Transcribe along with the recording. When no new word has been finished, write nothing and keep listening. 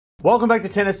Welcome back to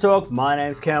Tennis Talk. My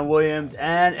name's Cam Williams,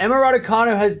 and Emma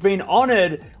Raducanu has been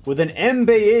honoured with an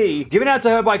MBE given out to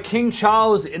her by King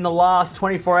Charles in the last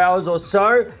 24 hours or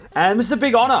so. And this is a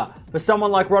big honour for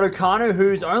someone like Raducanu,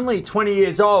 who's only 20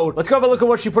 years old. Let's go have a look at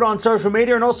what she put on social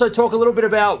media and also talk a little bit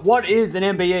about what is an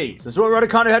MBE. This is what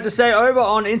Raducanu had to say over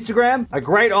on Instagram. A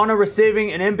great honour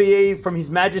receiving an MBE from His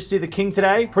Majesty the King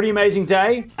today. Pretty amazing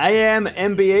day. AM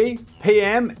MBE,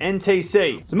 PM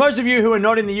NTC. So most of you who are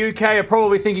not in the UK are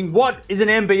probably thinking, what is an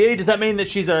MBE? Does that mean that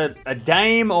she's a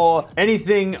dame or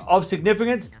anything of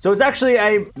significance? So it's actually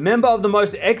a member of the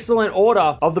most excellent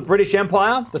order of the British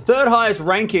Empire, the third highest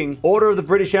ranking Order of the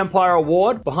British Empire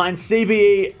award behind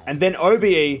CBE and then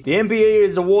OBE. The MBE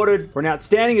is awarded for an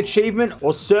outstanding achievement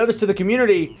or service to the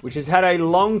community which has had a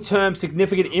long-term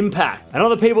significant impact. And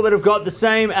other people that have got the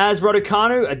same as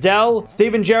Raducanu, Adele,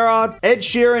 Steven Gerrard, Ed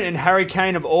Sheeran and Harry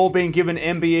Kane have all been given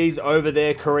MBEs over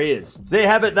their careers. So there you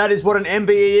have it. That is what an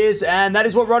MBE is, and that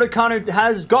is what Raducanu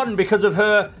has gotten because of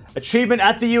her achievement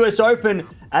at the US Open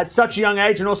at such a young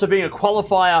age, and also being a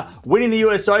qualifier, winning the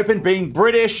US Open, being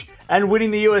British and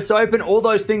winning the US Open, all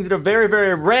those things that are very,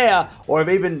 very rare or have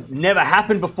even never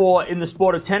happened before in the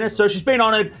sport of tennis. So she's been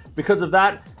honoured because of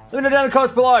that. Let me know down in the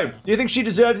comments below. Do you think she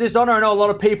deserves this honour? I know a lot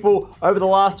of people over the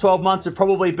last 12 months have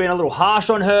probably been a little harsh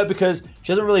on her because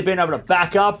she hasn't really been able to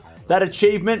back up that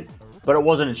achievement. But it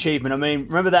was an achievement. I mean,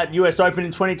 remember that US Open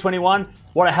in 2021?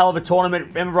 What a hell of a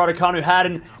tournament Emma Raducanu had.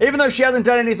 And even though she hasn't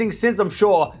done anything since, I'm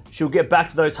sure she'll get back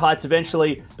to those heights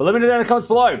eventually. But let me know down in the comments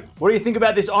below. What do you think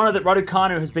about this honour that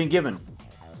Raducanu has been given?